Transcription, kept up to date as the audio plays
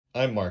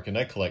I'm Mark and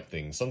I collect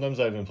things. Sometimes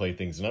I even play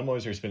things, and I'm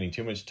always here spending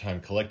too much time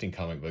collecting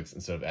comic books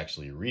instead of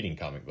actually reading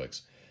comic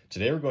books.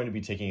 Today we're going to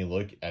be taking a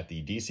look at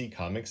the DC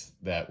comics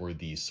that were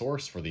the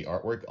source for the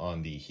artwork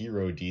on the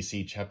Hro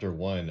DC Chapter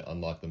 1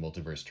 Unlock the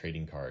Multiverse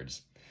trading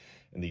cards.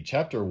 In the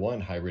Chapter 1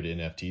 hybrid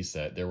NFT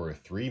set, there were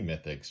 3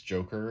 Mythics,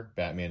 Joker,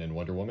 Batman, and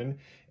Wonder Woman,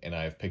 and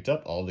I've picked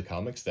up all of the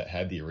comics that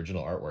had the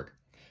original artwork.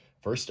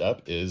 First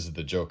up is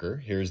the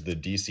Joker. Here's the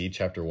DC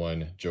Chapter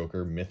 1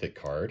 Joker Mythic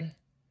card.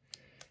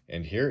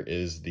 And here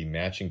is the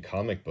matching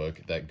comic book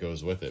that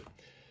goes with it.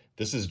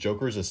 This is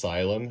Joker's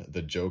Asylum,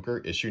 the Joker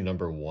issue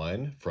number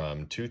 1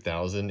 from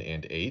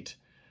 2008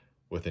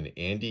 with an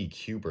Andy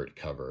Kubert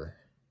cover.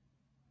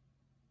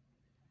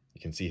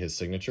 You can see his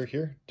signature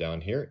here,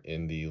 down here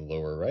in the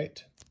lower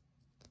right.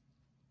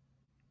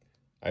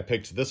 I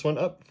picked this one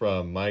up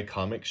from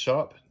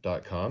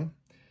mycomicshop.com.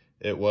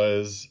 It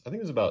was, I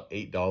think it was about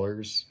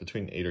 $8,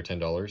 between $8 or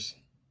 $10.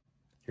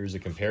 Here's a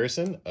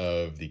comparison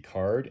of the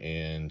card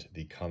and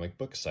the comic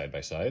book side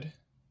by side.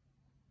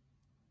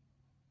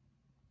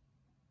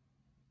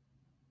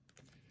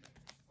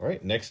 All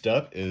right, next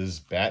up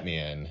is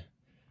Batman.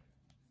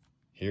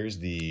 Here's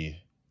the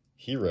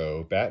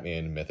Hro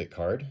Batman Mythic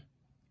card.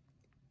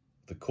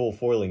 The cool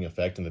foiling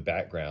effect in the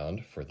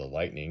background for the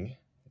lightning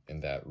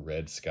and that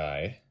red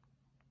sky.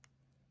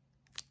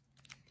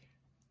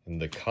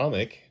 And the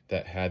comic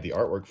that had the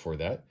artwork for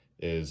that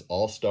is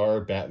All-Star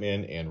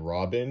Batman and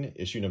Robin,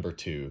 issue number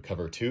 2,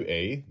 cover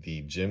 2A, the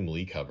Jim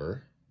Lee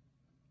cover.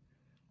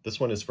 This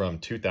one is from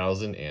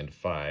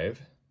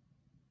 2005.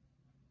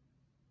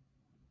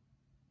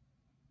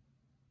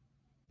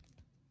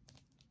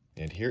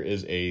 And here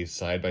is a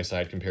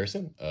side-by-side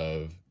comparison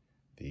of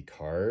the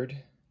card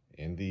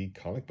and the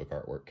comic book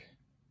artwork.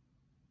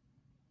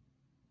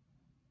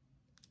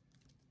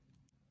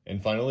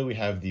 And finally, we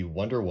have the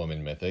Wonder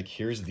Woman Mythic.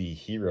 Here's the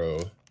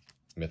Hro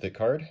Mythic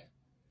card.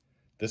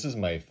 This is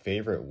my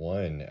favorite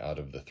one out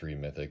of the 3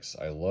 Mythics.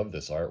 I love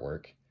this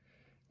artwork.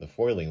 The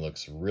foiling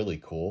looks really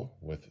cool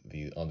with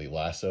on the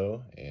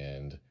lasso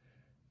and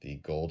the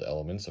gold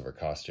elements of her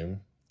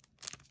costume.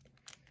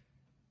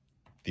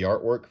 The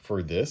artwork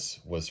for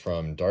this was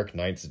from Dark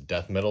Knight's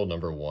Death Metal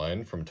number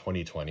 1 from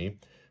 2020,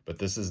 but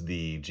this is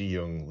the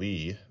Jeehyung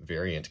Lee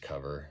variant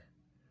cover.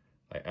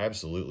 I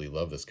absolutely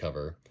love this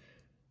cover.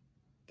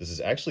 This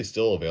is actually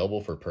still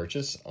available for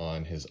purchase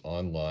on his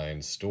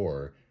online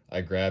store. I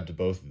grabbed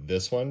both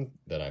this one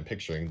that I'm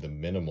picturing, the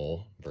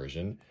minimal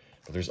version,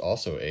 but there's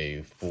also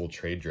a full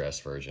trade dress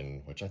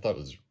version, which I thought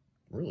was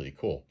really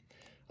cool.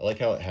 I like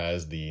how it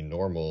has the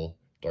normal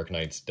Dark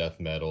Knight's Death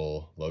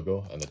Metal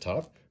logo on the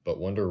top, but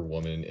Wonder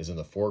Woman is in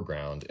the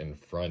foreground in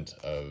front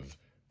of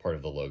part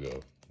of the logo.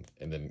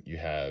 And then you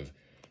have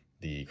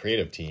the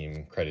creative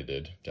team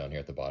credited down here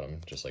at the bottom,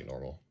 just like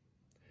normal.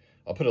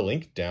 I'll put a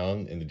link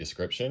down in the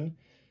description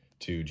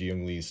to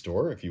Jeehyung Lee's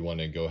store if you want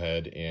to go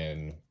ahead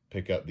and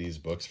pick up these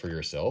books for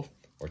yourself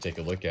or take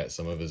a look at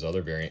some of his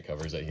other variant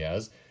covers that he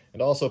has. And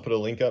I'll also put a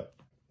link up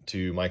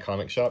to my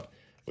comic shop,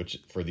 which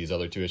for these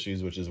other 2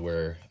 issues, which is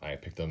where I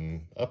picked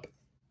them up.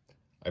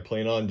 I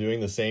plan on doing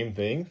the same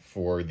thing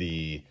for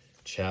the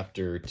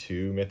Chapter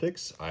 2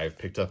 Mythics. I've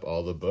picked up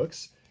all the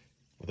books.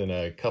 Within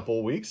a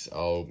couple weeks,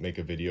 I'll make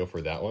a video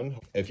for that one.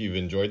 If you've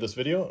enjoyed this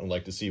video and would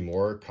like to see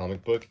more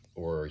comic book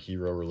or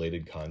hero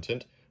related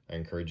content, I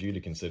encourage you to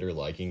consider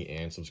liking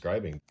and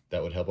subscribing.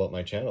 That would help out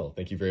my channel.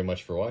 Thank you very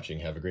much for watching.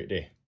 Have a great day.